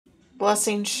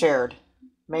Blessings shared,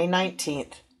 May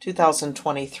 19th,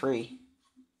 2023.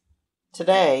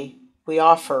 Today, we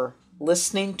offer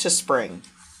Listening to Spring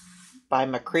by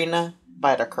Macrina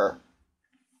Wiederkehr.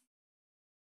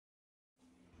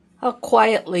 How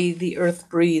quietly the earth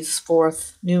breathes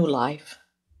forth new life.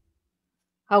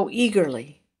 How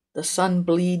eagerly the sun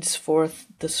bleeds forth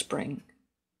the spring.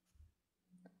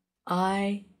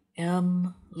 I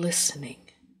am listening.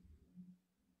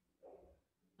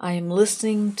 I am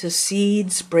listening to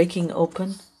seeds breaking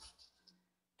open,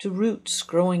 to roots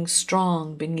growing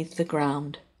strong beneath the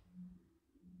ground,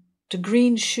 to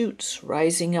green shoots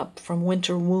rising up from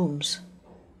winter wombs.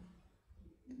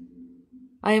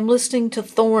 I am listening to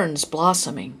thorns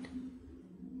blossoming,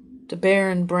 to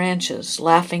barren branches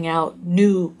laughing out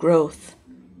new growth,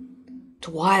 to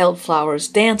wildflowers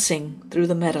dancing through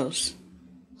the meadows.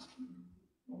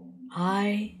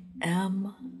 I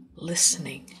am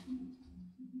listening.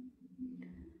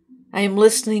 I am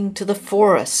listening to the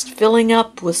forest filling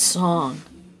up with song.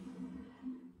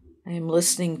 I am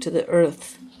listening to the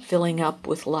earth filling up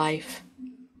with life.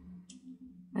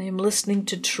 I am listening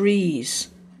to trees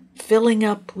filling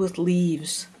up with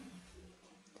leaves.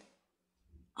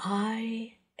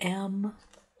 I am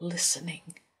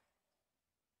listening.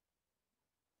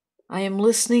 I am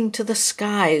listening to the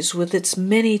skies with its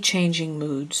many changing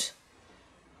moods,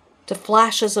 to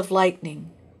flashes of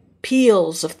lightning,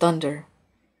 peals of thunder,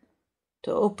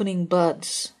 to opening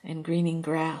buds and greening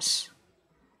grass.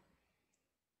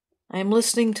 I am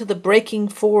listening to the breaking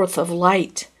forth of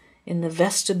light in the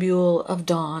vestibule of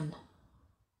dawn.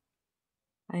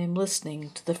 I am listening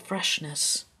to the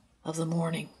freshness of the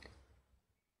morning.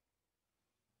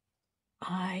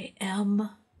 I am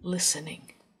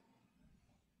listening.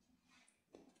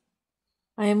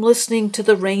 I am listening to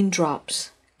the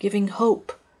raindrops giving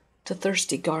hope to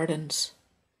thirsty gardens.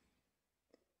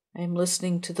 I am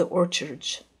listening to the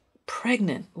orchards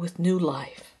pregnant with new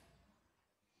life.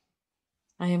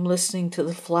 I am listening to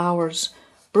the flowers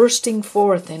bursting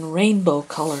forth in rainbow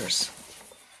colors.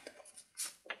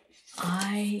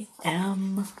 I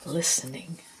am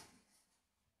listening.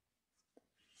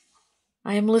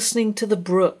 I am listening to the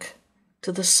brook,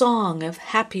 to the song of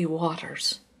happy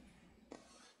waters.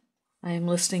 I am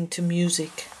listening to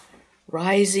music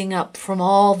rising up from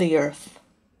all the earth.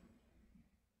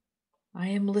 I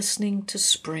am listening to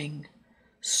spring,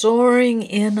 soaring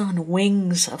in on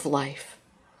wings of life.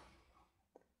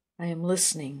 I am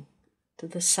listening to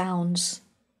the sounds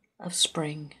of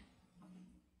spring.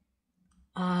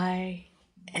 I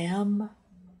am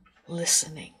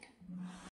listening.